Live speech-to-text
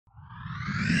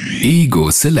Ego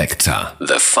Selector.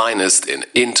 The finest in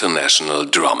international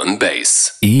drum and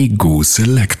bass. Ego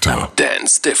Selector.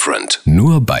 Dance different.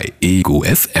 Nur bei Ego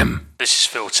FM. This is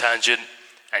Phil Tangent,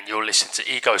 and you're listening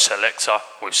to Ego Selector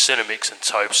with Cinemix and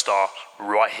Topestar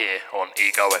right here on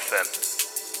Ego FM.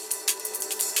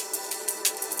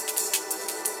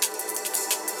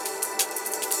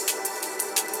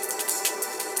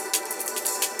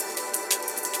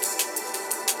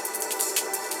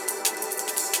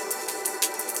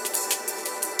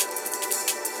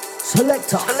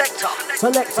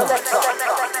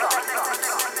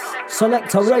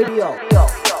 Selector Radio.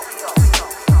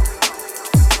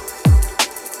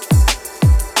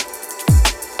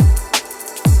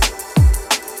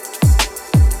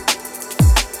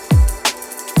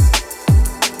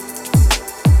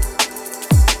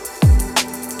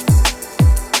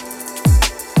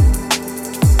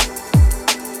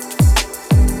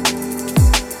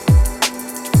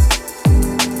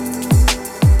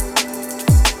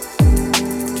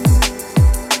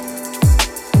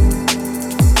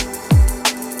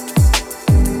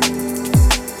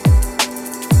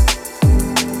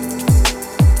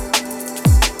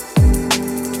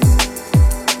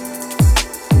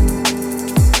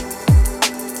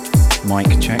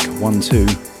 Mic check 1 2.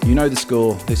 You know the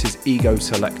score. This is Ego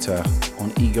Selector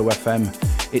on Ego FM.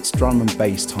 It's drum and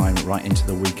bass time right into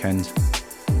the weekend.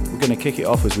 We're going to kick it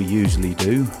off as we usually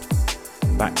do.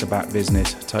 Back to back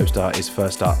business. Topestar is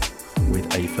first up with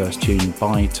a first tune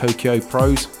by Tokyo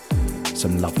Pros.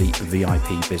 Some lovely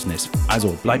VIP business.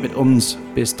 Also, bleibt mit uns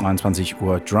bis 23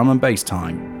 Uhr Drum and Bass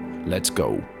time. Let's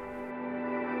go.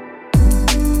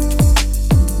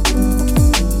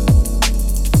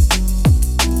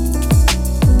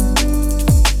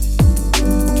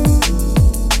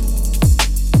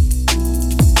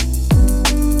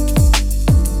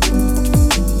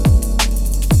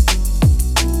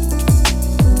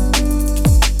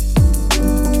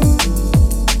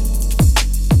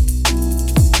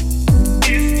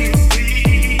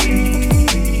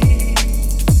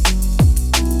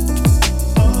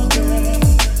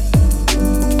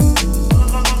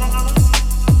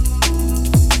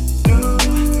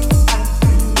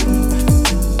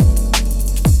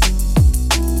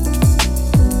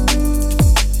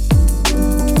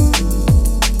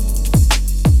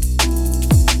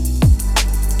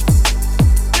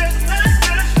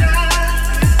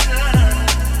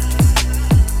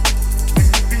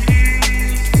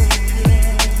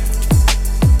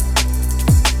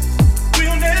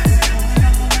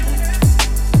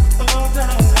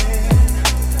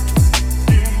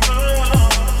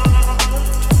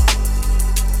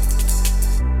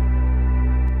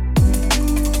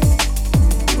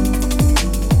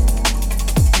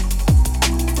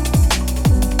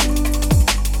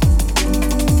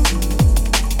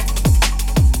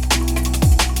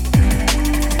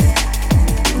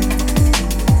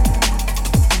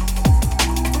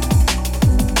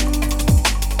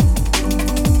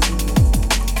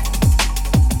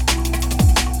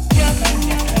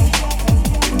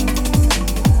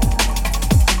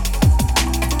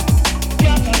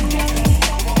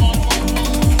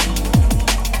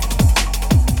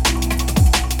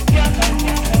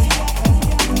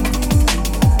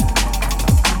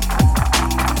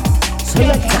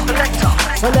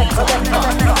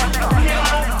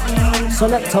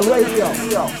 Selector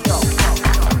Radio.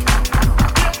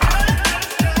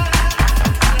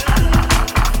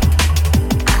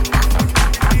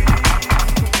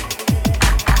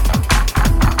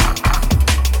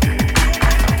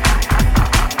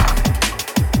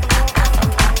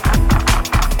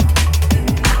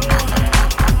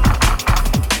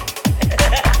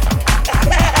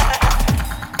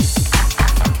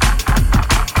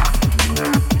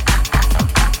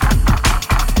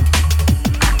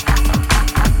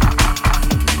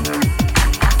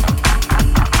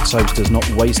 Soapster's not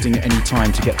wasting any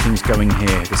time to get things going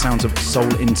here. The sounds of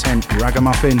Soul Intent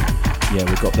Ragamuffin. Yeah,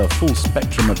 we've got the full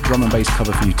spectrum of drum and bass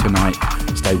cover for you tonight.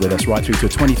 Stay with us right through to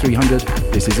 2300.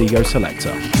 This is Ego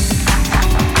Selector.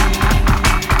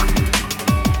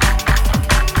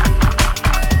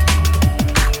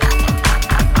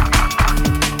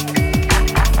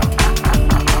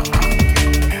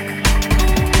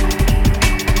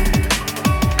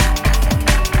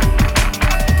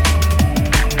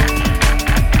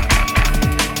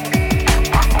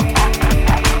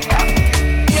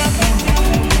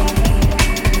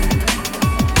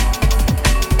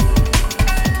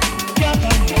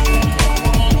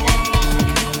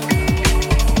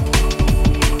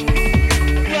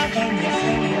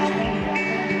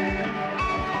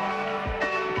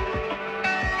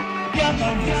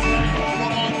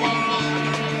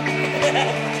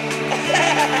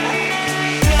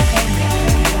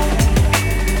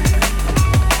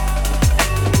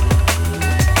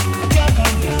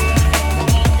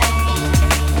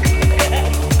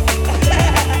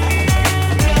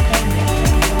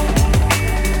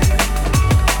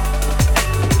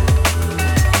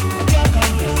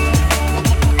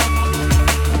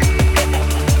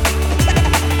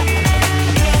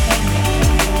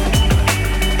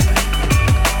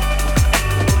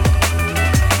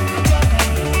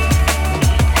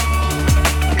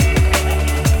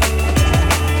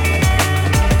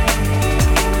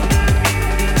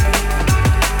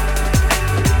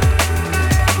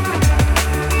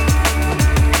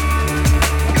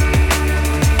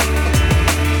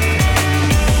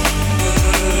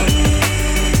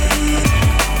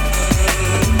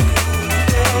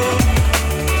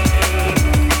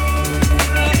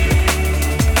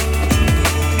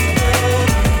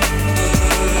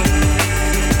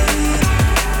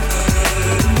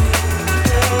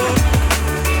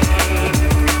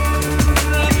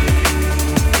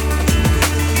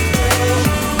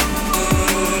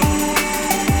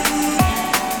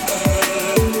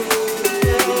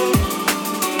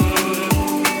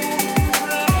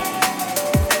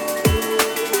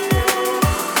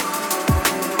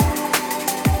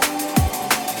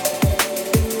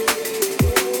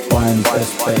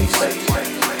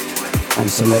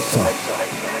 Selector,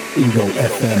 Ego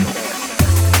FM.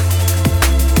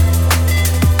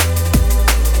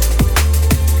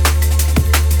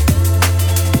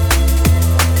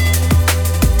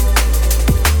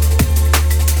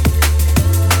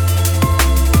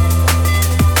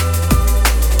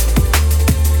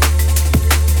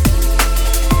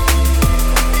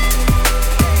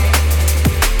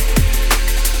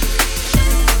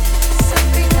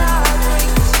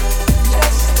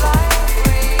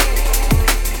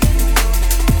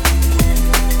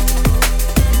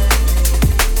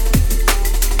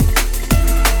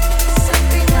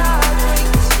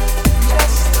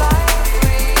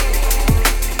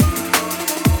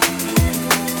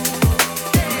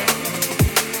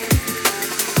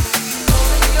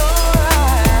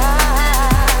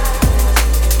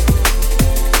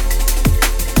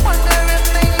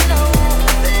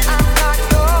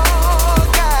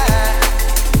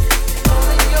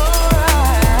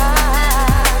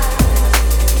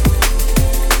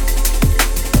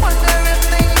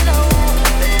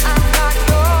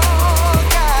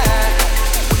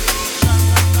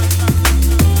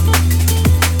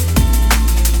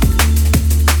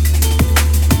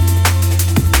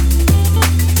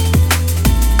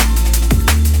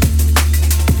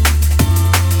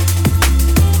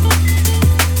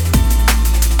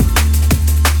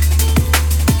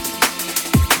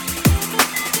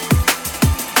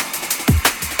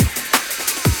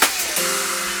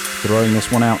 Throwing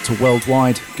this one out to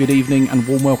worldwide. Good evening and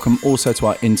warm welcome also to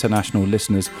our international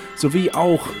listeners, sowie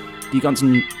auch die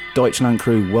ganzen Deutschland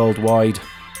crew worldwide.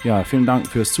 Ja, vielen Dank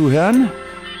fürs Zuhören.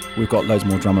 We've got loads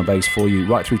more drum and bass for you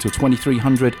right through till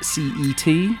 2300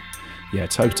 CET. Yeah,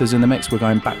 Toaster's in the mix. We're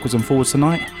going backwards and forwards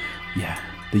tonight. Yeah,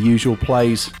 the usual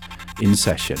plays in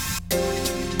session.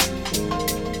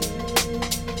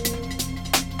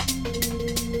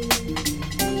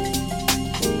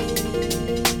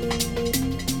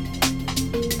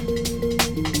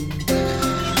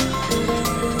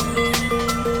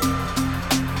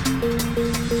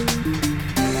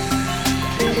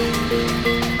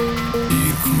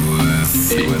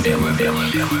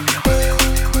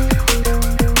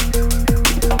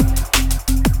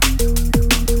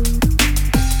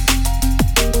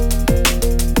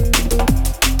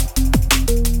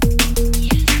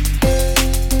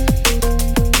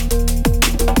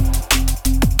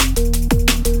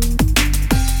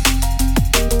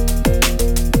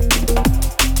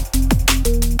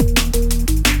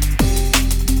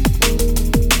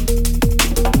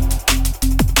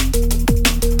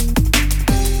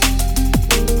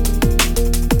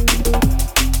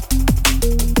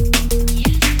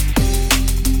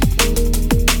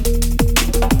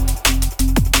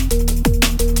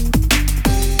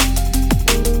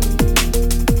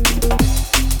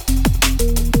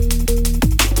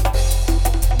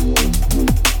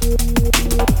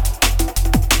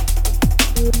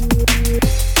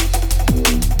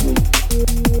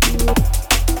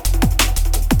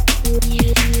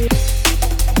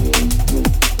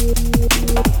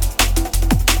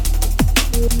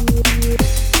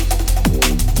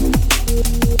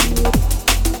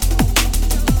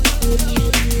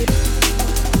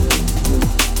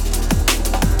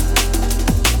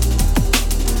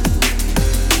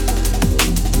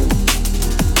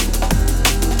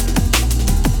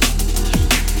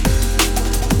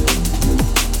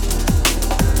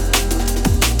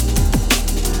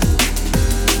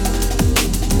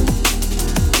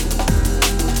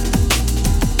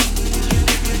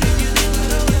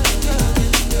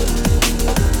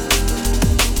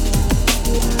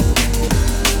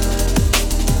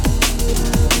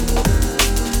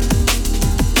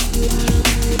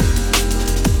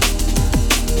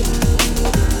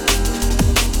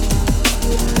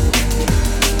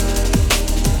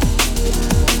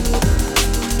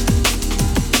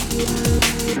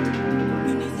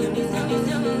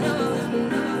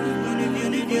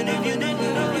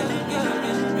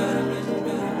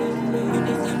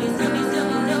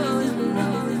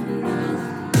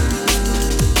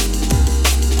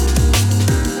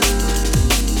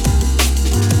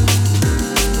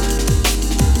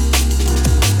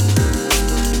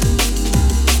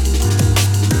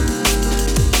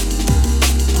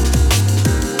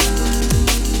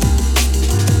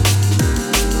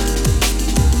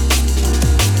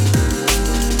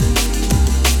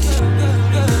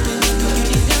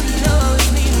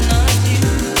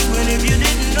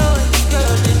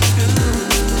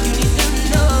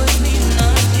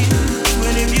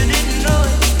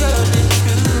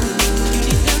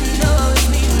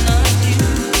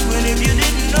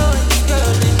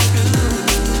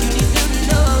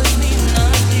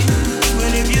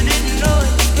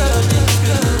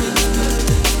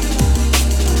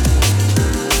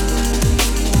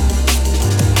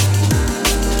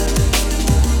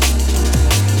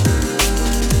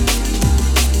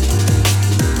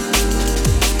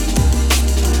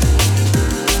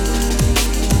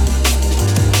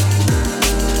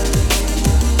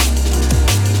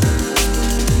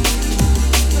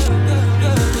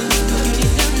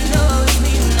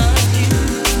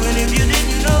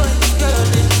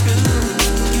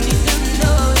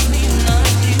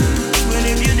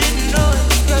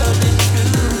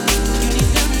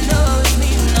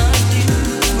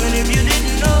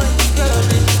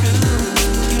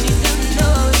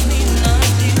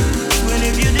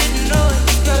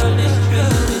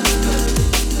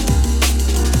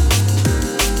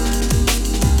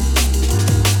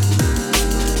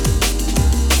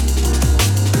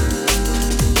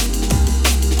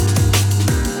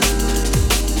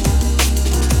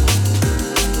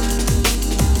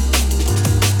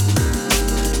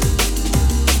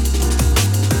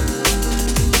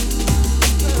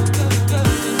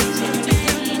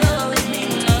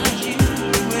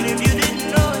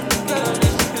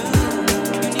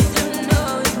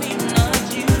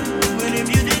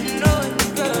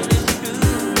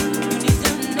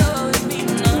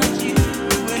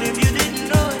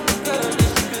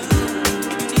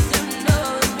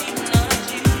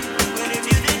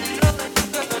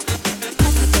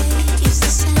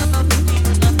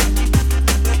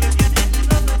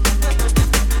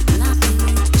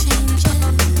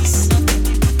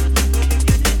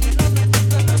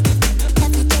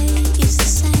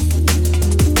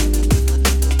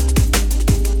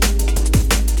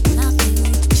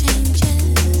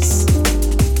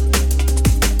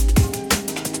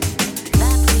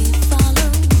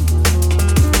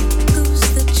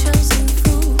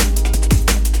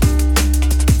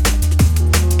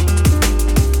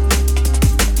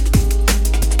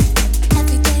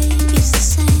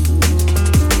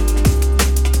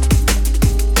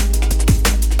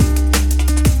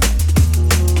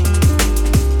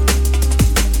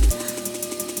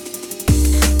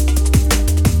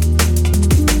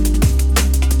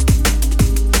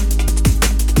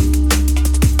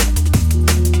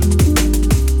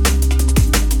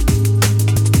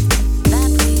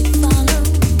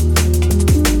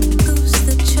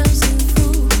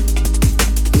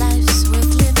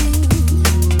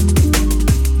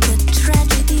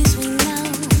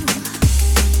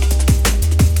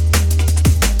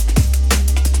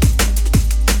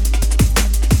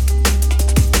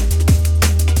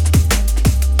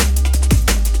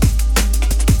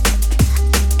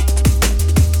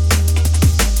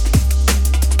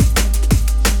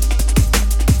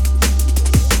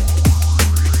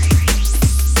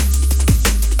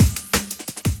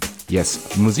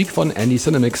 Yes, Musik von Andy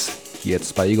Cinemix,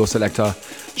 jetzt bei Ego Selector.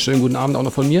 Schönen guten Abend auch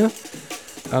noch von mir.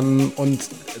 Und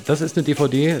das ist eine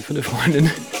DVD für eine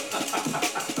Freundin.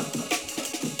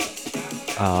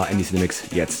 Andy Cinemix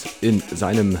jetzt in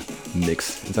seinem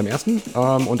Mix, in seinem ersten.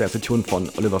 Und der erste Tune von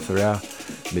Oliver Ferrer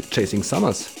mit Chasing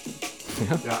Summers.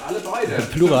 Ja, alle beide.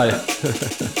 Plural.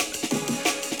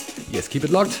 Yes, keep it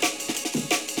locked.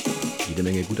 Jede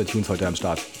Menge guter Tunes heute am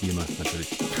Start. Wie immer, natürlich.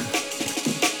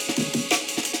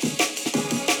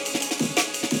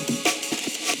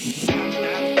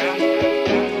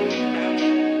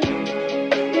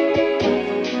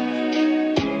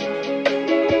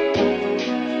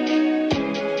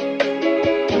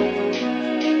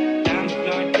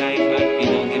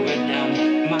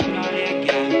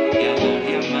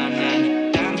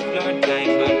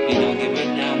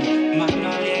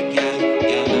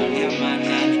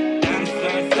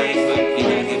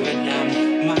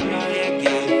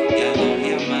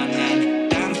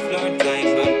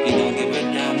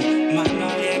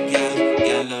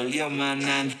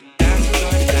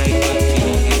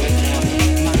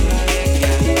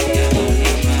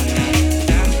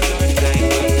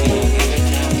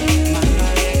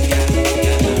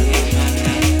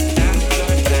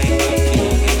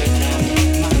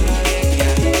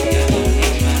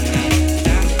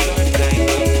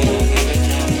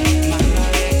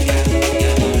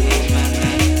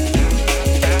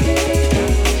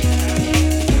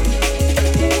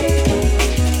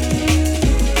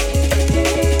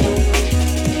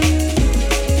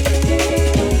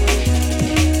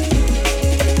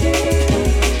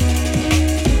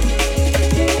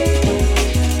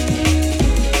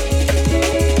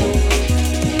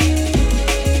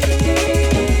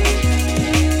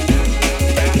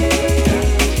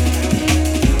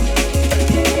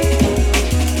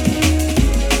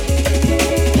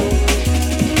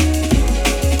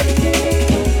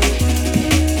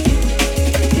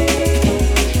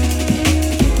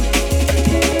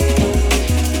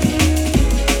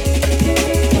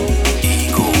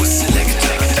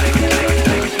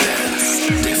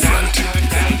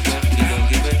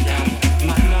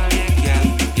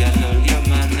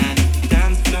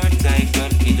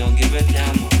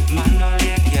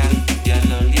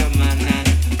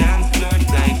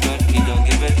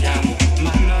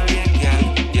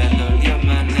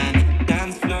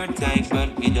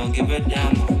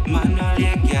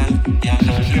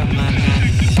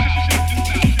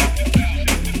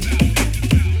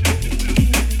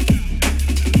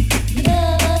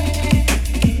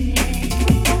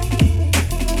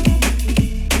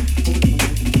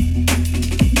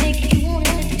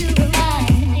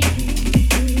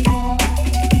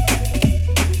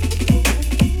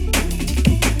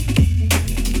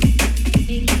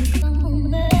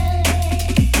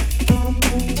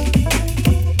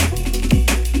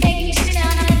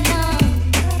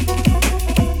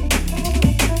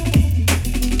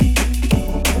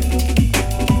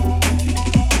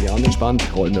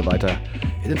 Rollen wir weiter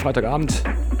in den Freitagabend.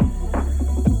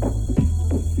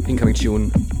 Incoming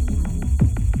Tune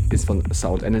ist von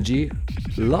Sound Energy,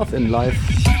 Love in Life.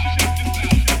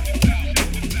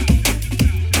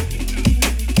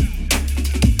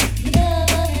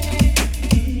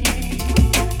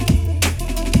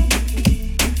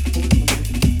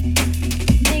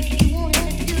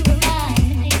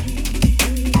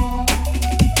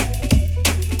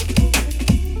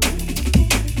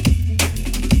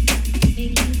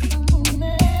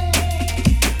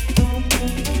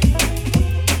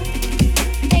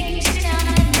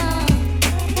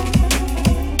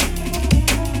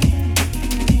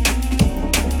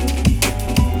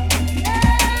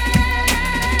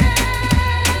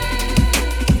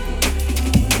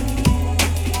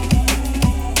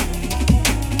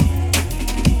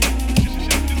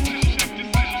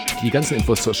 Die ganzen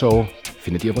Infos zur Show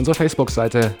findet ihr auf unserer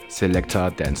Facebook-Seite Selector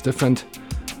Dance Different.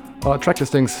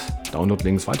 Tracklistings,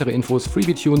 Download-Links, weitere Infos,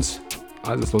 Freebie-Tunes.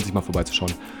 Also es lohnt sich mal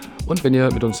vorbeizuschauen. Und wenn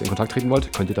ihr mit uns in Kontakt treten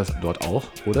wollt, könnt ihr das dort auch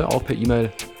oder auch per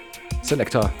E-Mail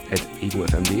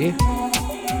selector@egofm.de.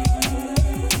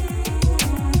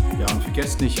 Ja, und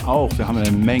vergesst nicht auch, wir haben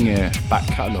eine Menge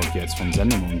Back-Catalog jetzt von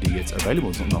Sendungen, die jetzt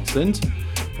available noch sind.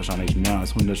 Wahrscheinlich mehr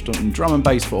als 100 Stunden Drum and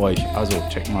Bass für euch. Also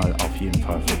checkt mal auf jeden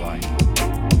Fall vorbei.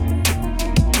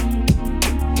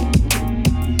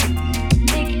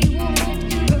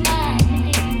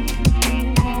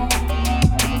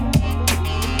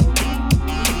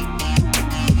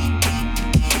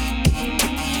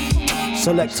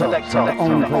 Selector, the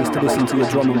only place to listen to your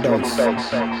drum and bass.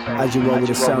 As you roll with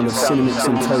the sound of Cinemix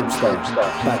and Topestar,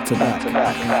 back to back,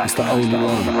 it's the only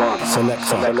one.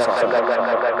 Selector.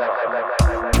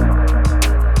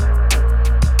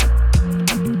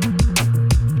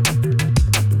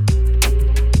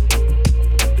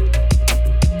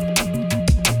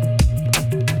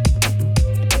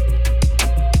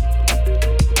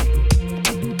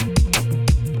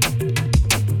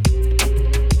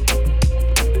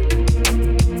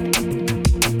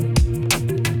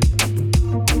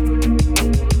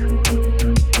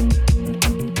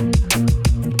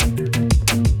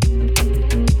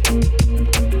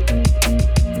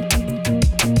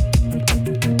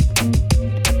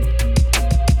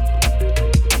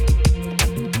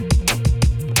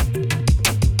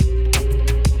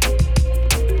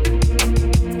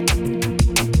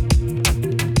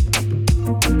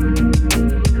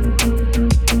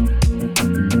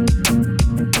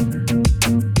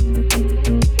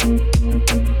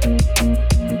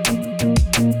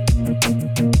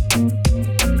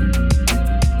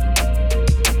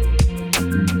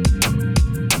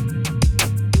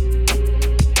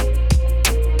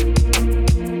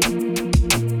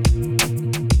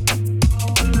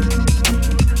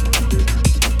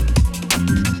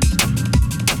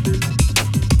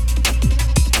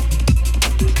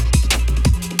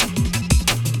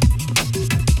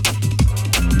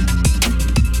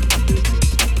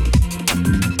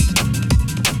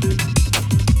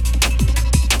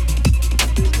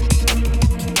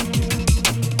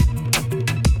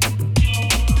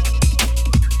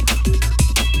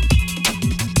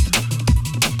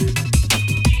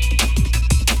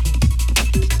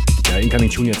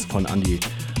 Tune jetzt von Andy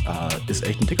ist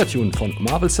echt ein Ticker-Tune von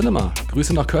Marvel Cinema.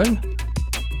 Grüße nach Köln.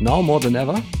 Now more than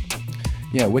ever.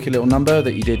 Yeah, wicked little number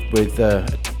that you did with a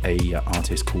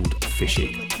artist called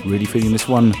Fishy. Really feeling this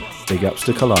one. Big ups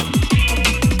to Cologne.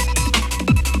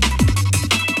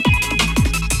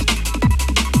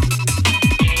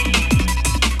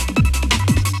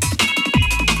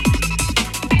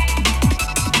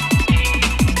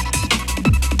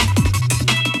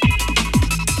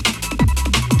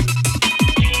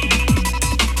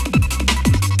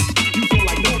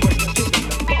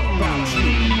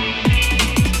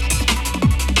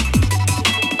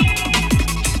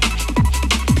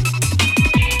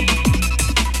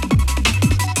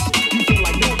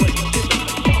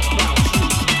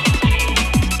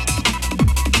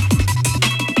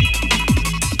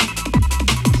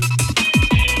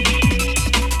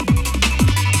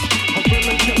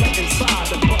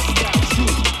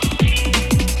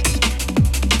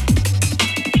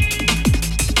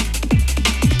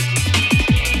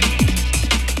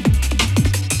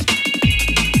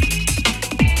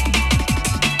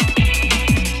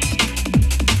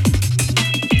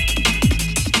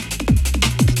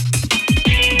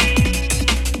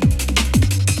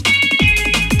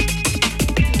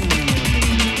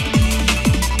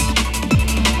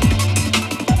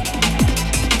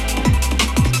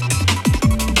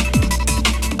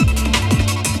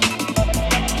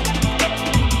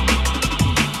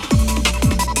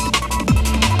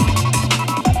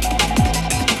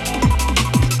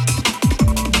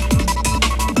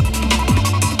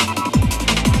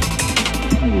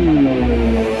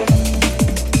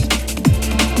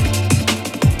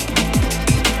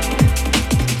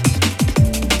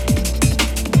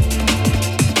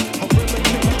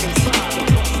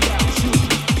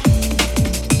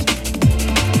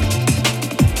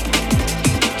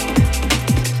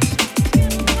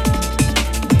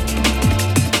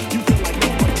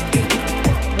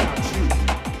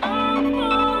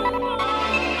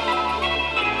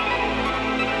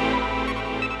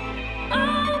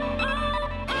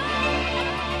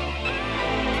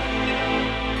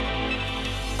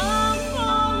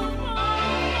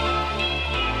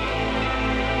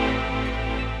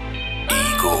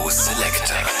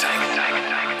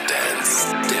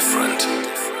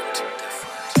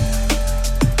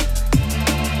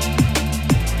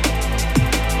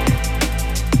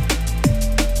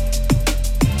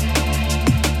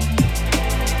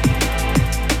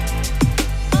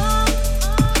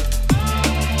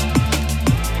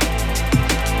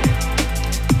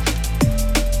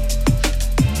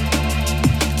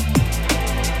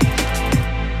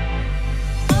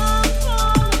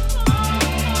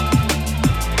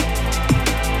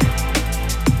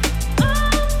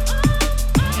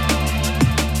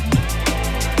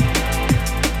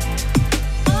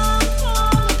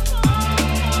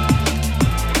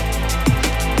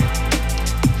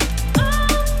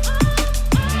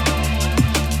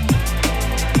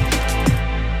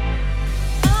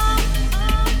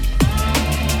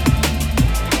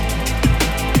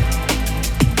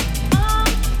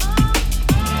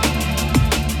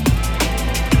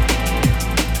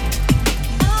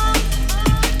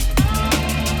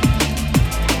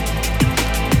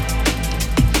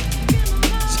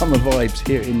 Vibes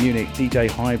here in Munich, DJ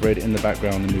Hybrid in the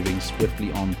background and moving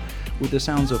swiftly on with the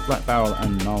sounds of Black Barrel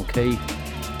and Nile Key.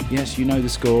 Yes, you know the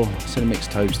score, Cinemix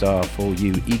Topstar for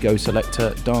you, Ego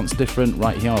Selector, Dance Different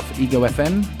right here auf Ego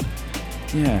FM.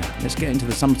 Yeah, let's get into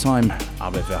the summertime,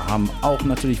 aber wir haben auch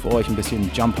natürlich für euch ein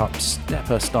bisschen Jump Up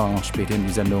Stepper Star noch später in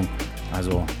die Sendung.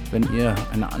 Also, wenn ihr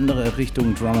eine andere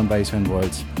Richtung Drum and Bass hören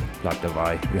wollt, bleibt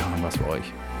dabei, wir haben was für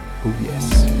euch. Oh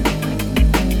yes.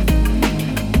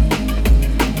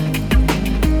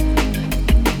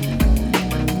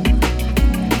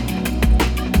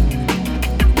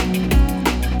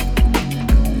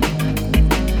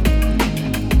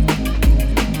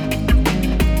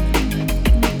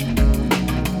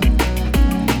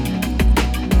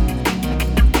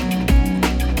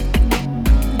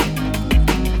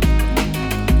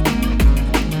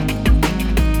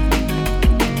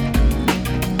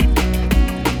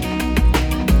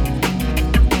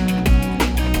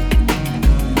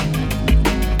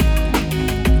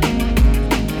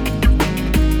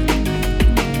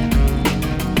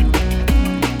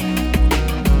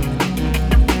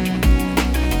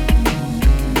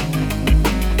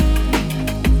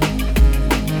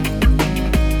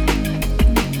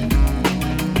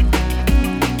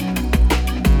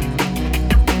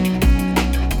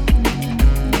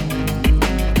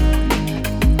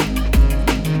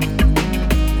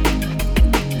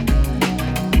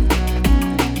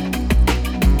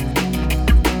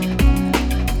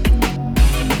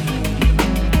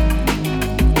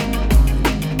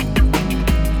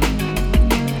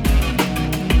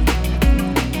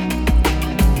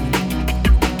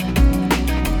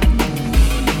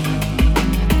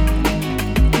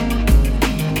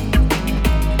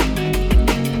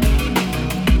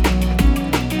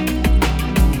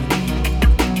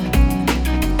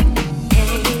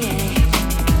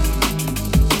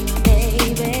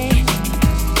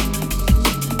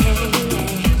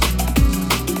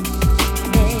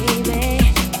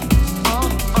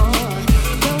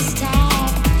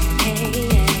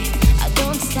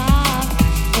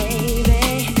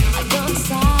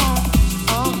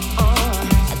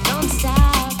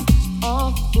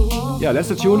 Ja,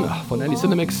 letzte Tune von Andy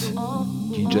Cinemix,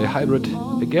 DJ Hybrid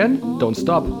Again, Don't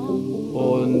Stop.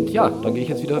 Und ja, dann gehe ich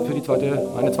jetzt wieder für eine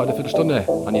zweite Viertelstunde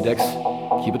an die Decks.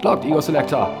 Keep it locked, Ego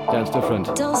Selector, Dance Different.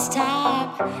 Don't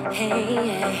stop, hey,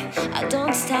 hey, I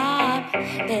don't stop,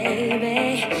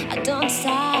 baby, I don't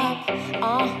stop,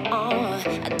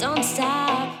 I don't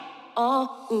stop,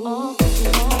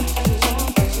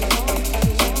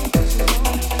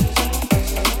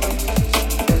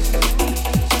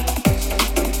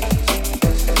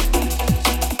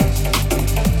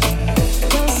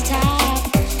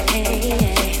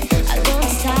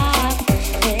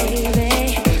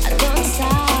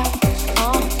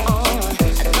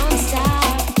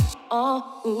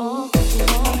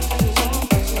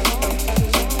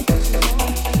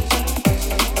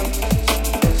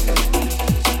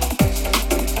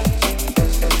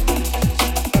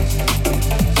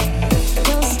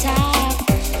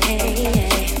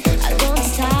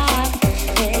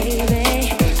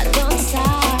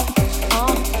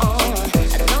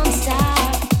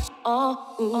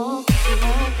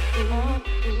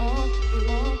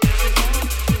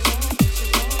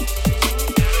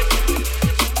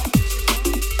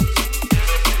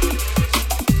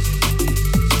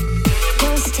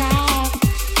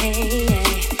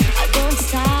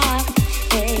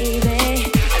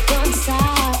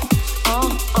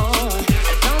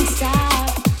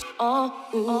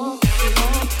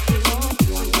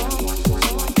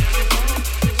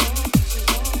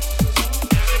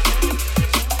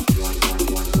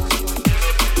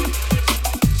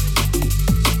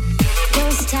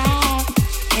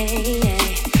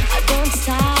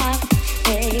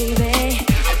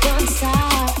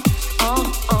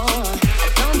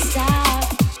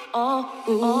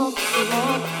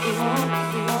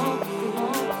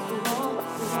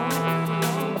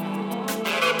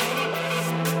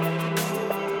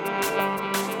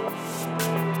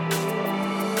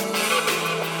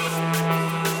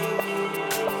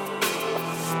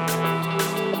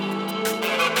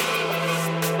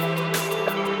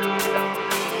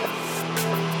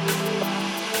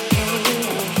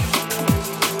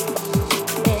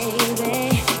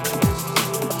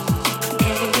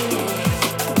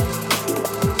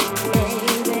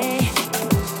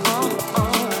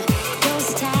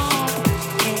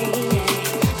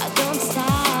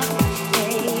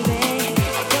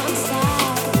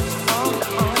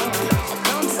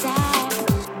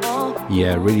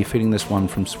 Yeah, really feeling this one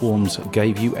from Swarms,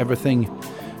 Gave You Everything.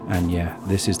 And yeah,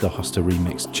 this is the Hosta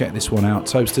remix. Check this one out.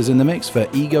 Toasters in the mix for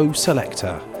Ego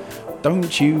Selector.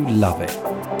 Don't you love it?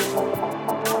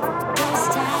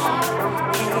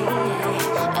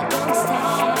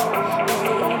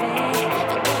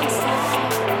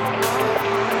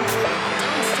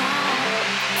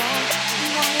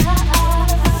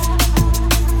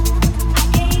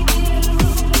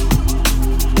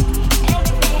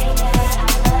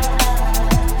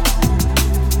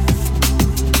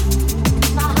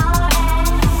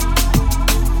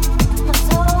 my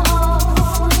soul,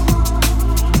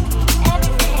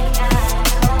 everything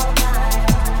I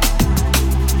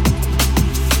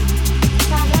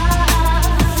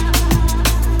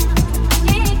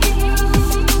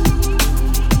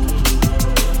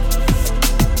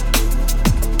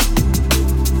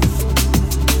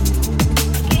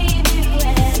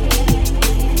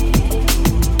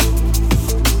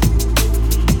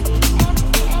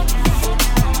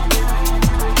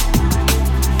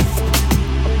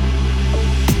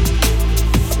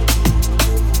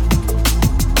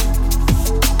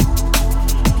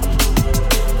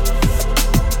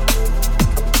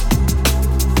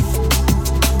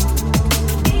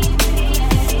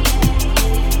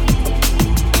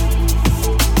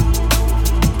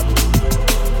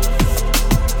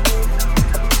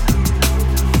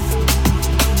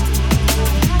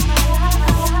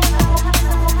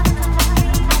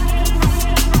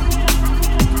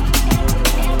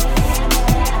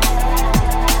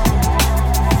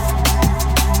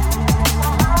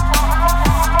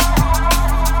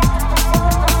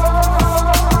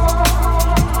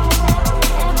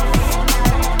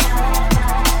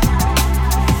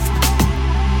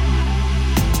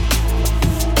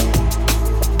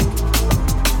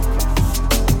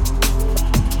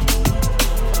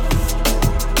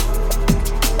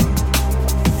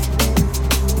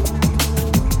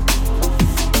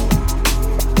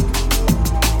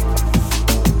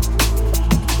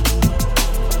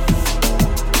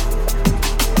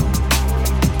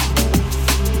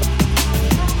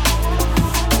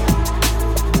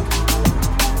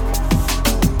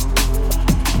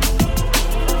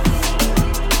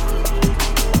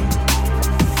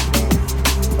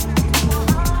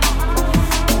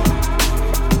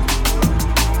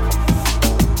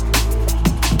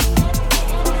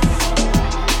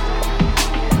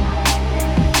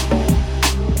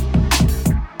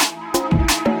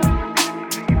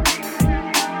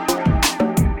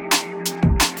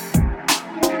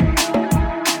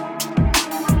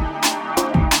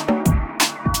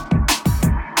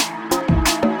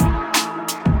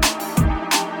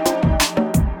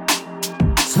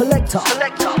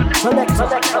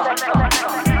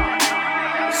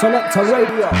Selector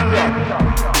Radio.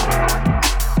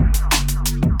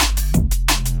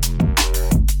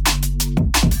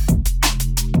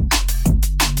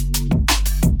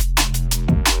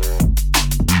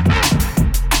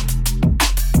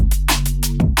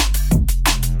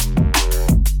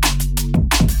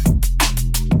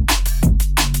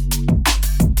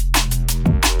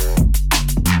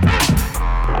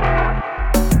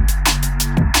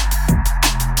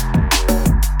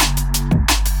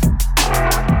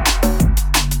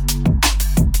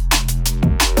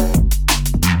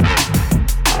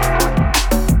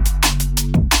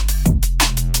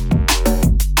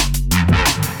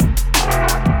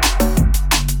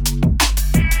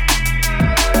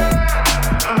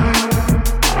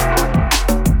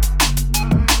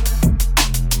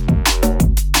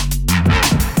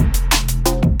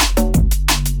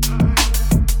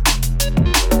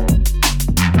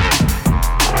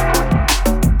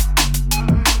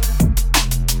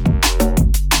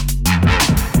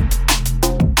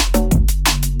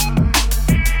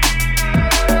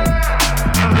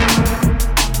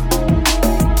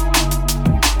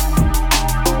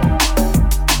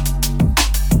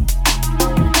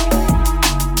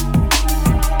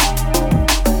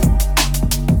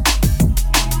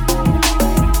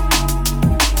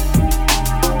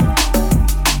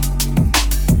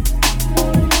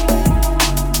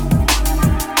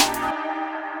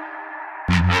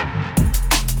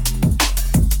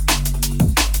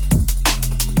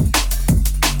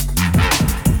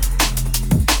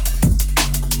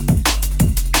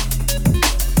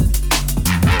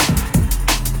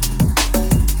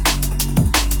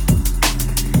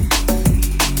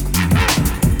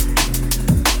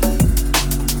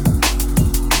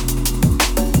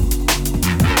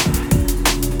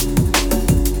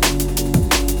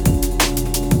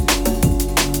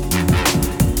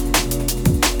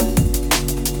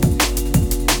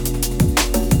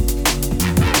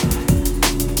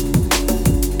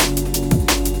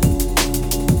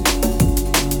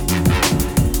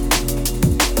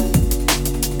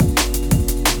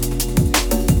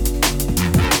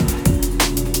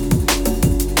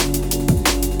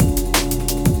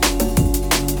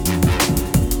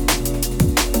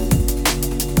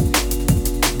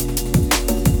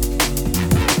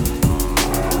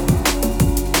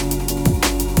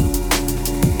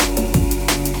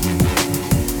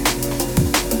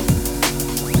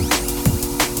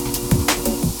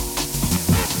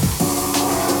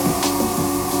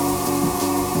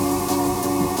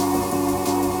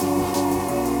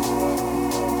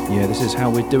 Yeah, this is how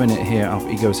we're doing it here off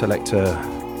Ego Selector.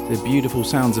 The beautiful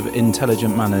sounds of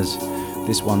Intelligent Manners.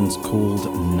 This one's called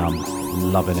Numb.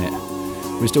 Loving it.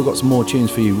 We've still got some more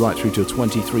tunes for you right through till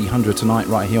 2300 tonight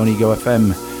right here on Ego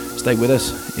FM. Stay with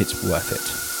us, it's worth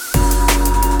it.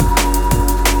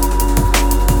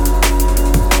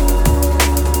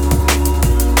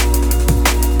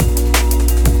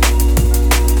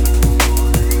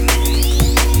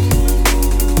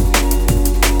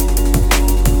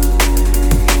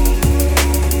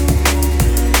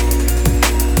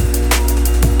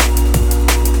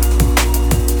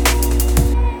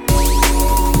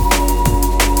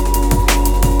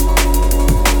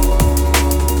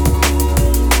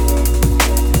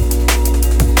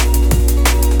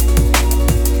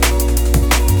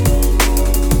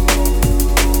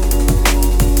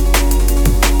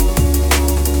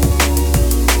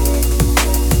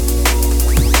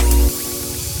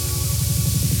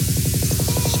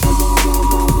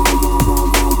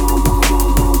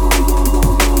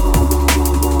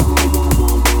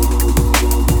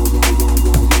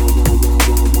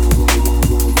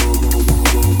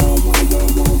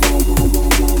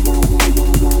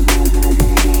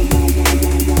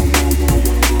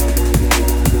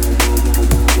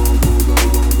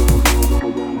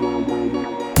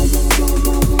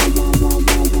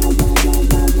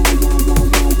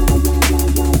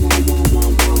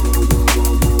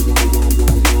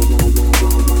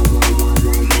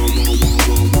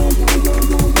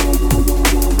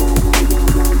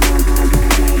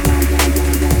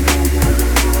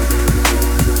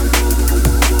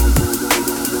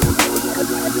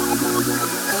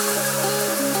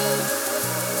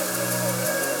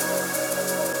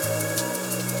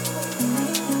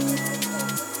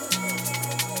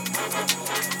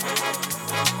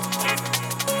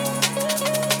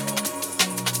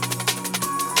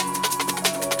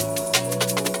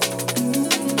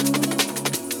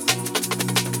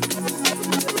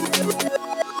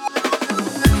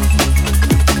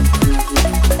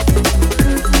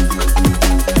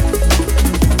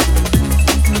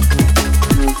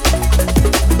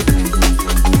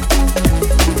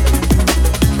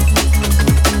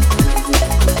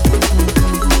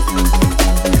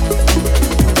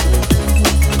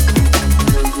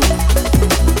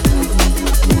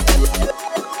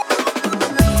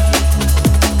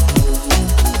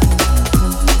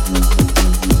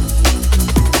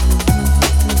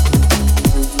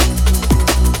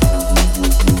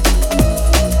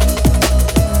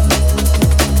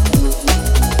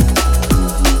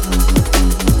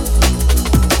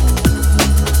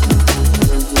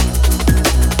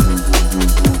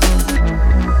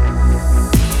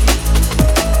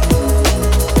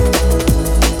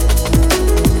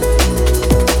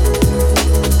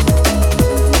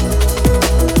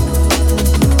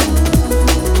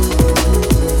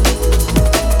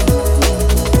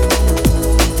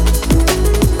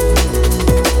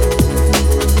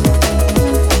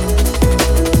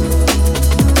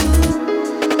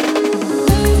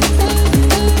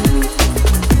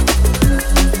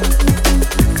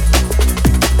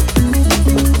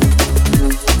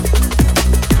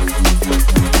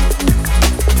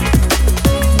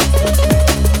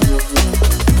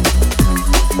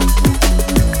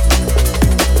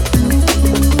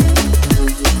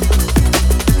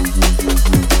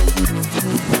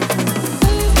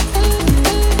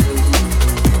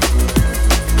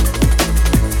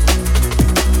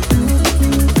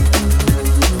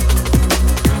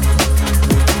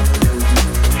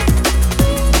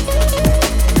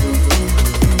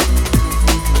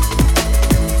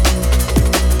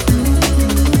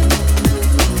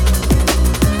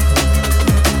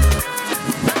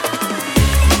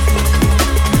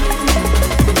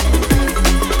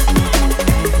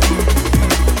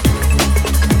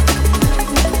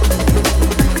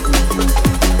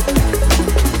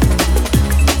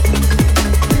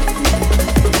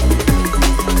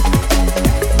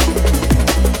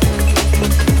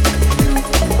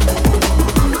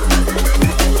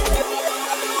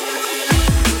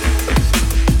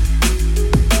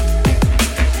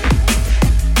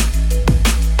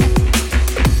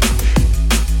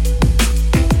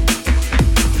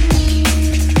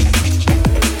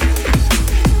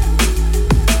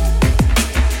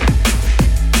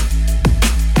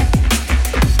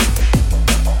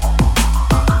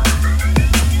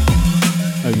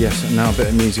 now a bit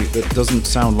of music that doesn't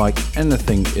sound like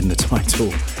anything in the title.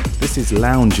 This is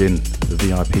Loungin', the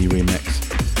VIP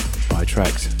remix by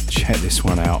Trax. Check this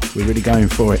one out. We're really going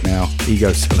for it now.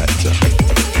 Ego Selector.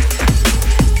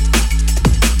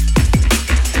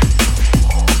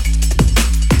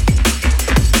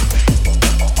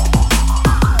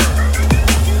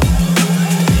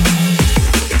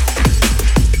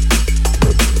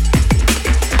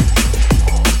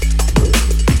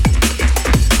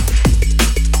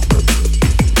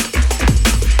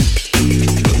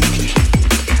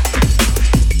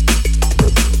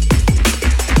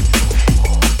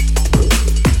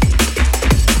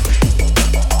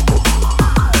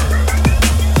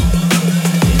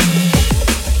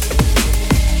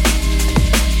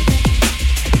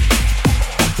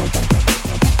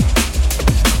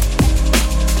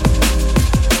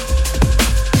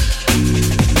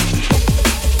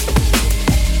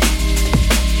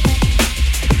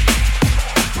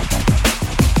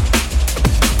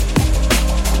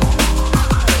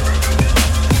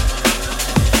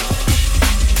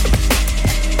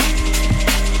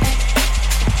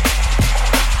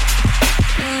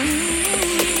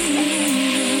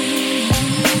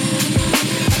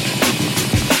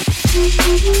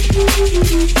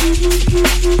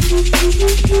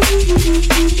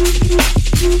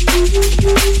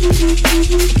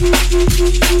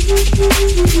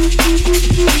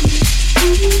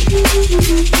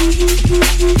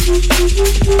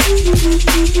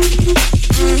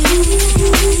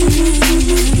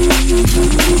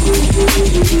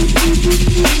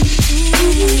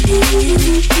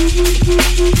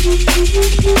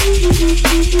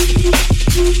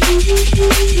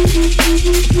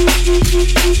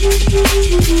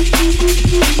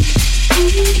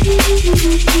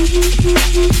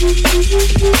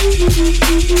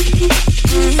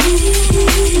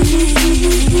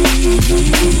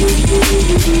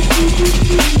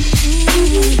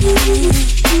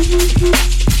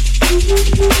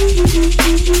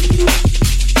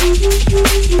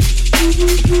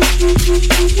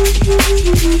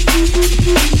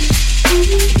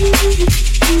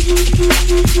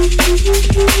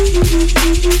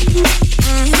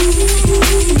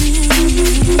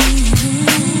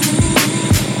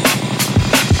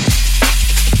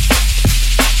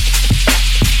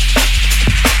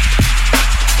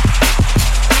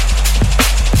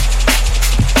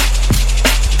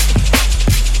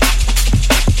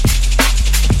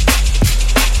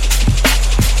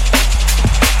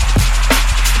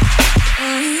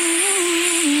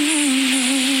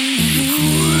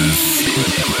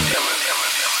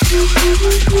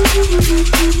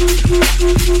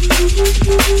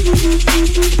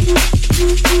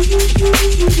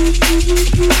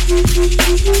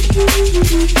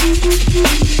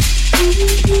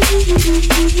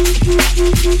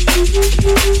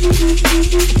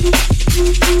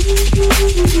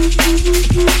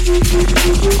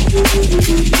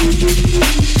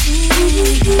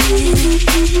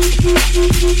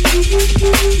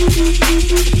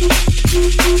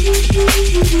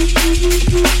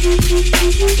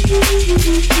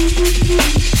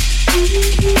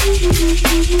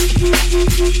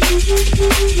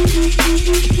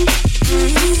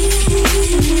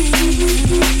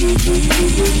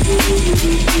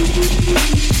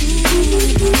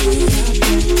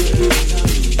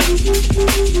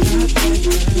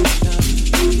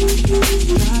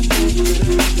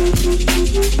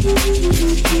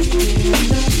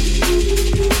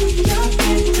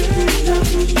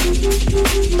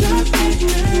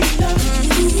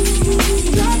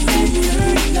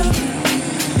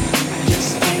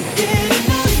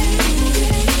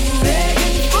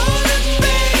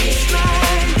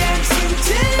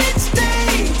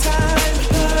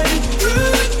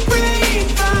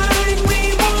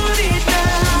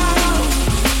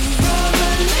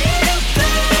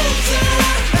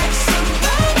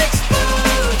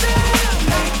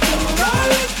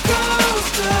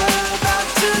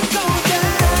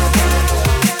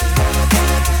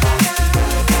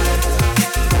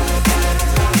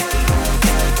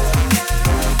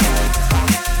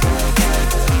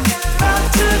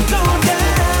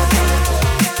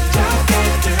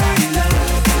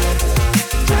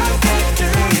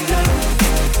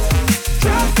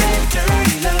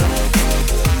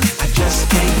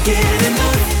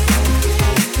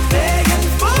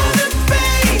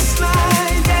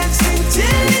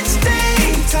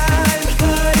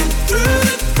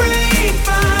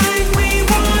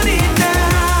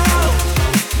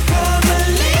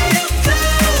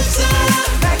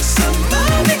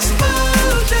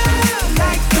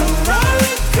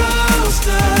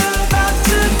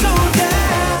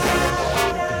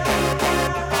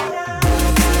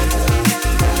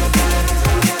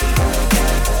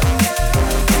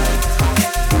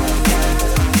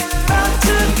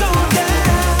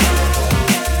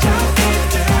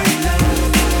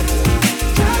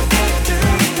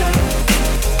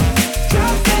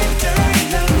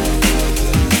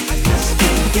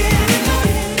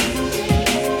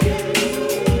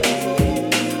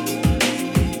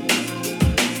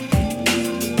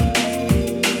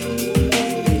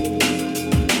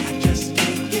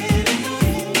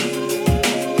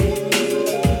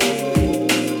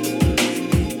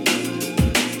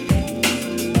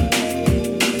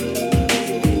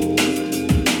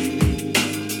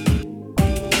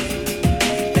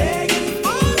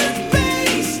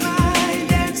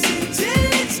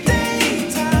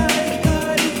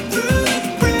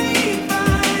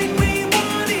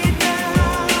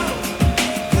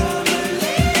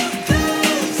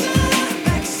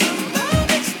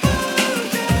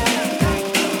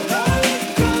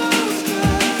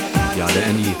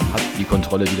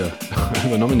 Trolle wieder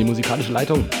übernommen, die musikalische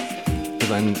Leitung für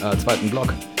seinen zweiten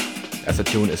Block. Erster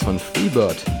Tune ist von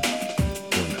Freebird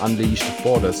und Unleashed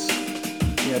Borders.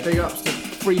 Yeah, big ups to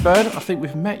Freebird. I think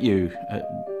we've met you at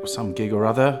some gig or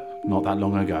other not that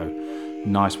long ago.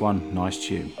 Nice one, nice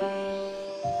tune.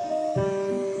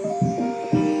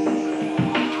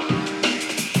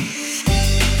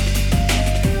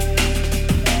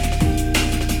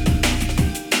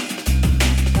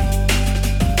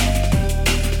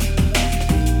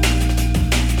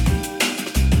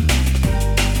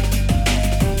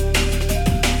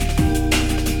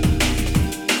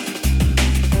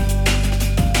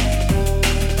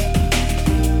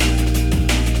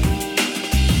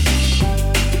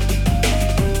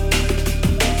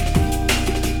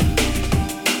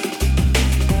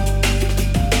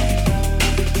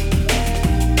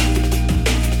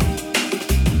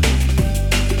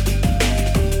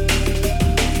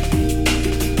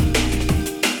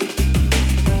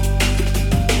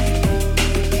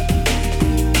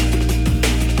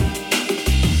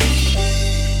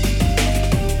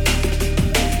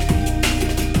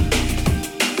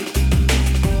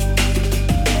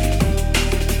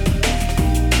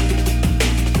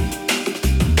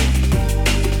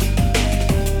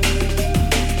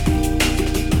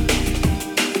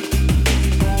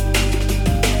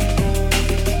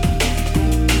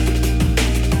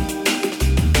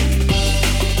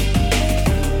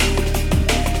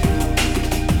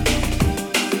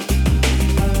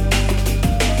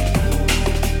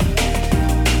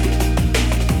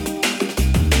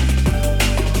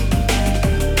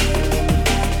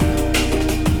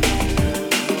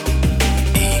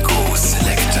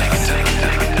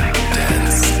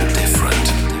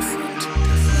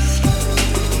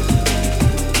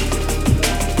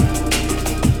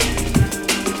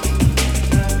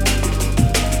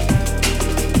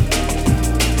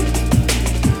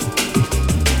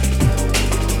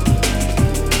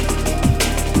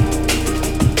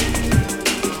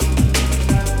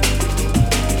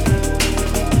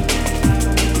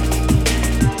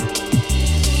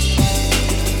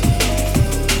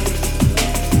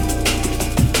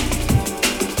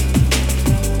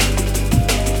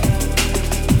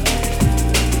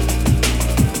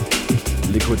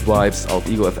 Vibes auf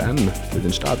Ego FM für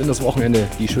den Start in das Wochenende.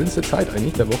 Die schönste Zeit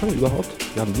eigentlich der Woche überhaupt.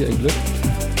 Wir haben wir ein Glück.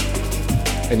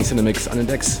 Any Cinemix an den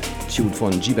Decks. Tune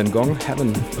von Jiben Gong,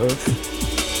 Heaven, Earth.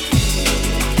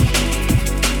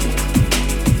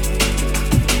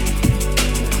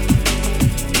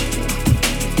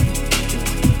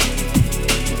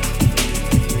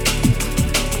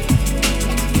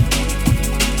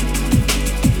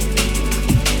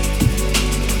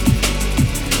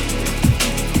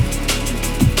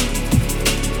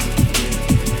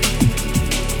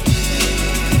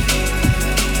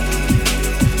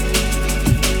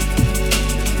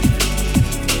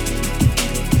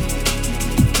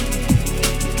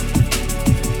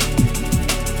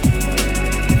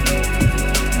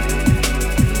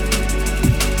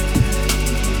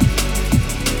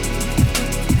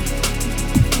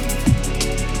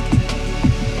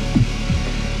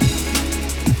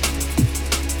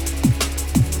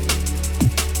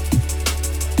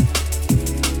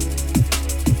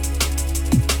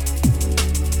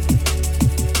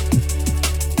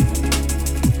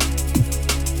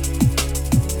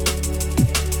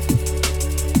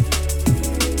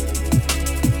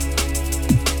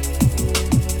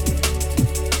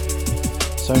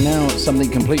 So now something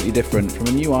completely different from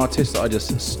a new artist that I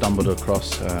just stumbled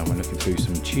across when looking through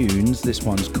some tunes. This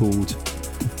one's called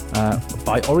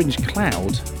by Orange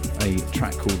Cloud, a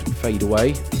track called Fade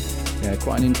Away. Yeah,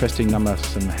 quite an interesting number,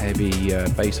 some heavy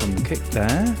bass on the kick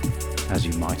there, as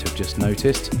you might have just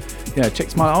noticed. Ja,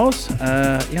 checkt's mal aus.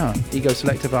 Ja, Ego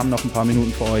Selector, wir haben noch ein paar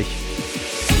Minuten für euch.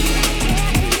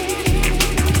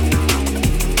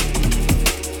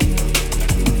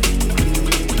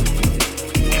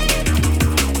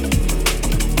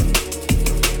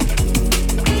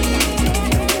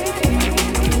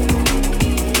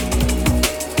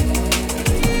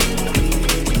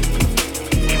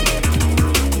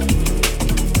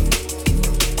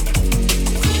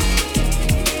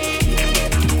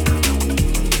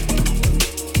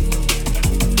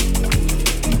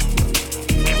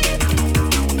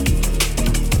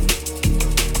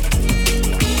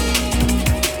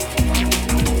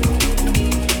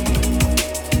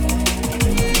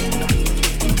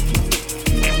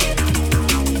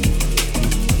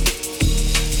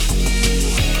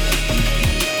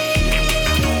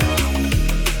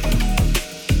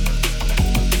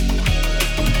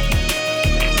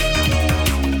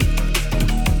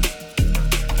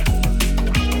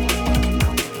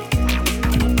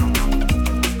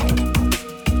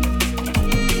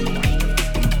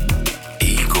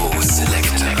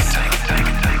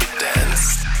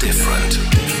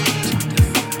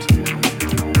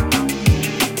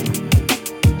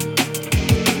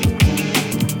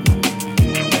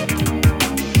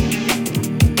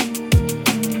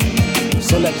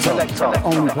 Selector, the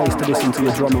only place to listen to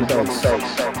your drum and bass.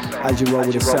 As you roll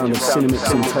with the sound of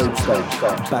Cinemix and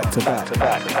Topstar, back to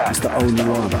back, it's the only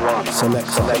one.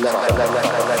 Selector.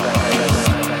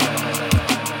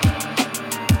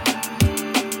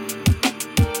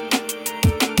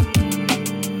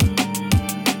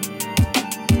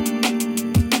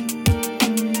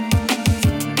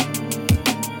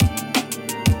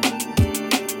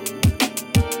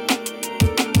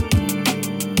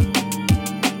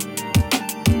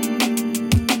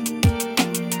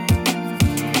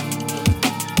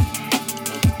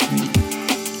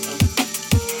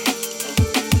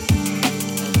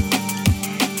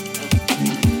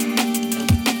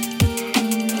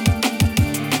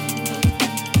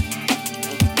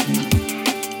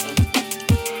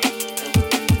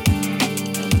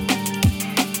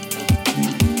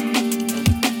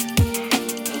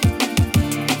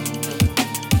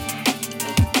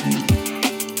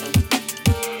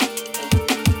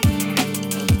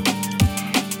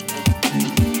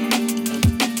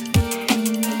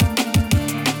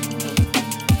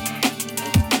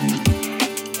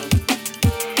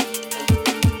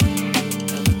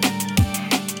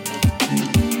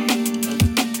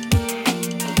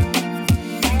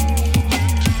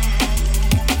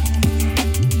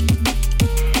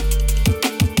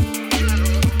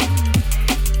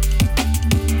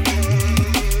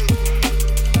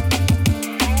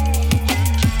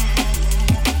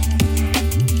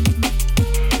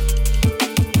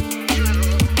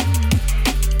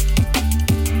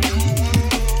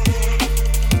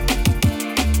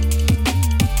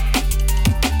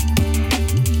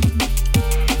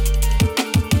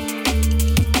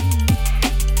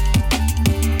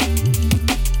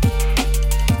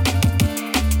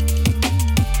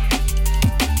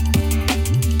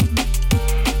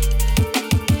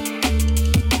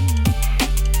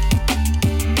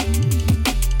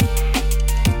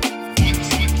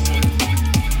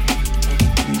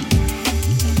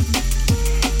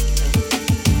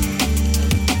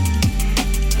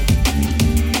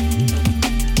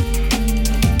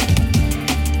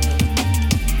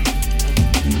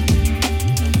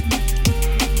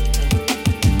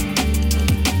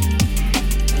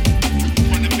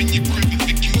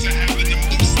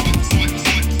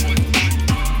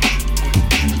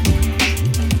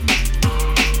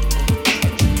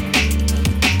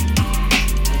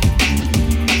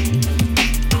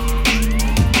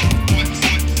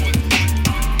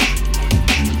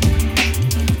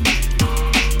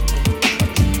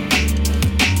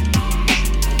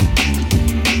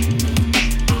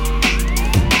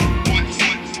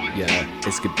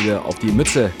 Hier auf die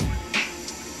Mütze.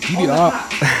 DBR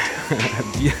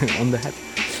on the head.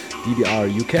 DBR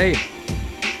UK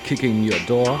Kicking Your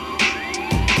Door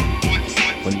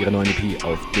von ihrer neuen EP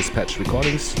auf Dispatch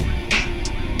Recordings.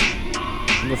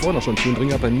 Haben wir vorhin noch schon einen Tune drin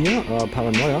gehabt bei mir,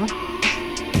 Paranoia.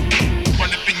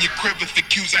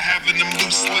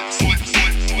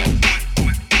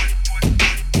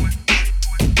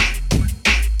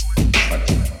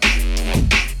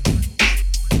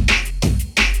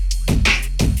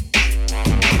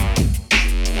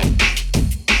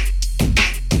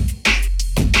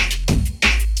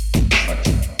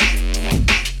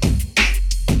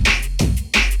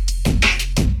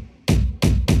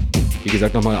 Wie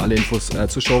gesagt, nochmal alle Infos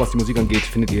zur Show, was die Musik angeht,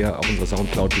 findet ihr auf unserer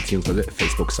Soundcloud bzw.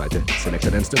 Facebook-Seite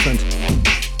Selector Dance Different.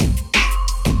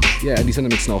 Ja, die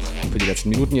sind jetzt noch für die letzten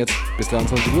Minuten jetzt bis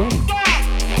 23 Uhr.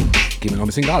 Geben wir noch ein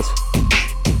bisschen Gas.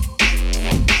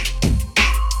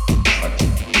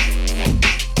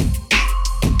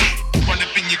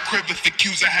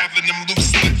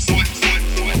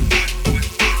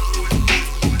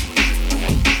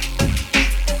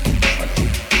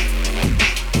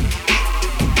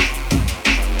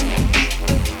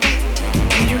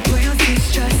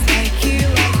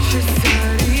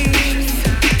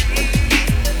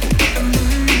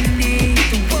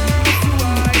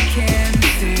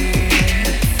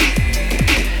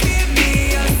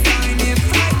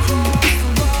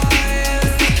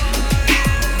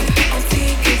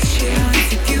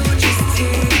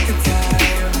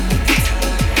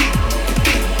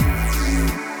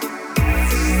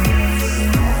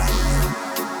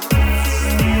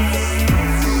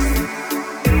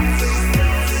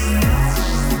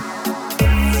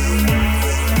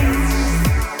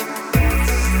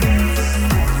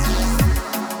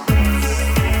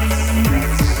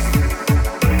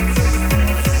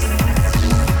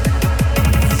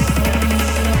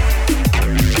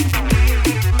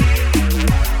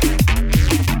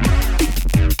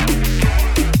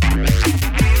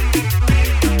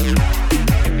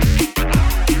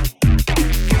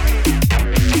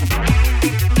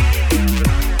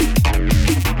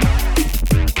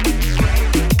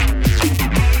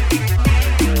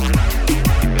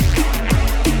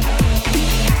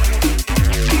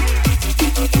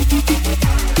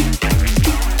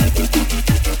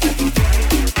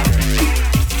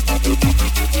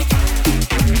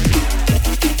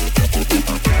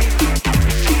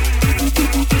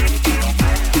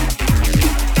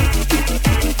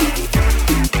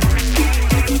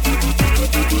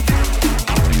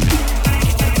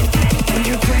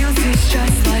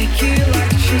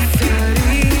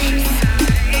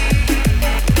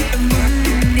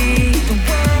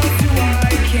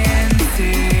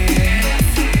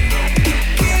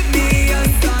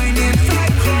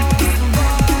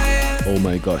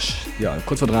 Gosh, ja,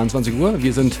 kurz vor 23 Uhr.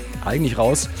 Wir sind eigentlich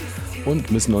raus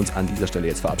und müssen uns an dieser Stelle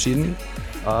jetzt verabschieden.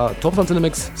 Top von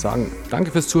Cinemix sagen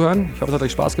danke fürs Zuhören. Ich hoffe, es hat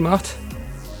euch Spaß gemacht.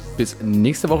 Bis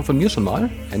nächste Woche von mir schon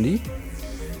mal. Andy?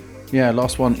 Yeah,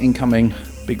 last one incoming.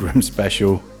 Big Room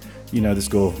special. You know the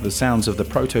score. The sounds of the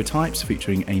Prototypes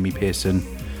featuring Amy Pearson.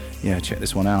 Yeah, check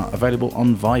this one out. Available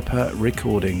on Viper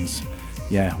Recordings.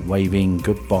 Yeah, waving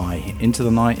goodbye into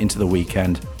the night, into the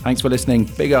weekend. Thanks for listening.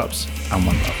 Big ups and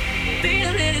one love.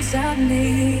 Feel it inside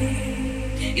me.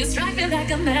 You strike me like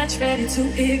a match ready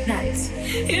to ignite.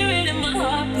 Hear it in my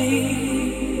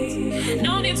heartbeat.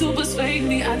 No need to persuade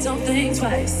me, I don't think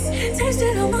twice. Taste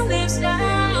it on my lips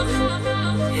now.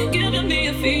 Giving me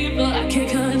a fever I can't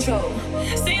control.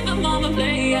 See the moment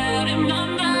play out in my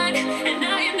mind. And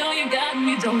now you know you got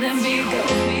me, don't let me go.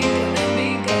 Let me go, let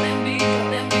me go, let me go,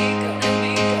 let me go, let me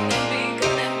go,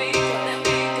 let me go, let me go, let me go,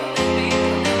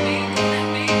 let me go, let me go, let me go, let me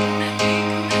go, let me go.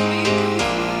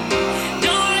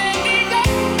 Don't let me go. Don't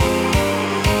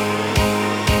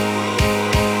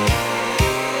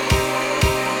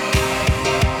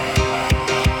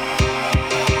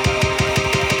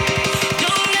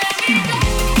let me go. Don't let me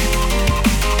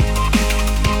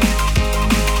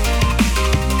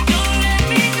go. Don't let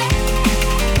me go. Don't let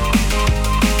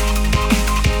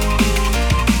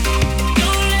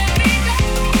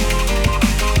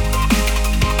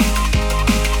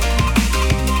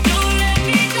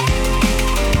me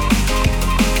go.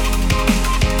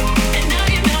 And now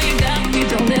you know you got me,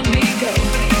 don't let me go. Don't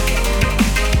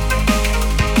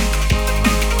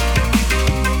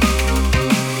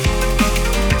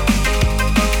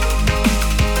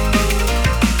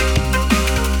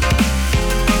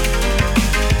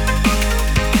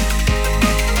let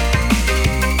me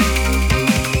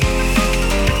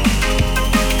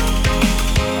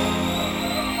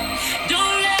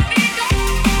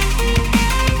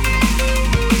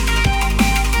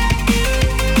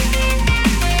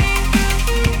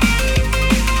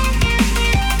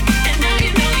And now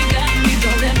you know you got me,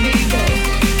 don't let me go.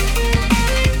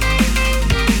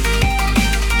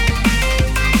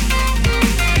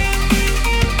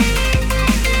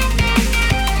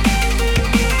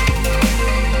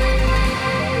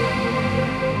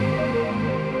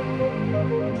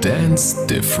 Dance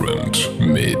Different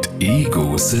mit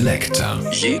Ego Selector.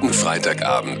 Jeden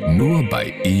Freitagabend nur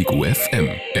bei Ego FM.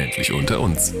 Endlich unter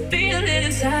uns. Feel it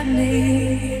inside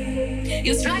me.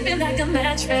 You strike me like a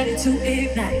match ready to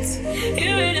ignite.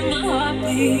 Hear it in my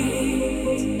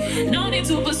heartbeat. No need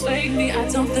to persuade me, I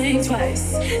don't think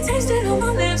twice. Taste it on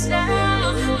my lips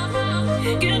now.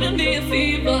 Giving me a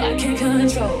fever I can't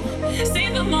control. See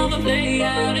the moment play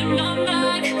out in my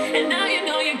mind. And now you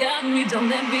know you got me, don't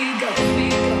let me go.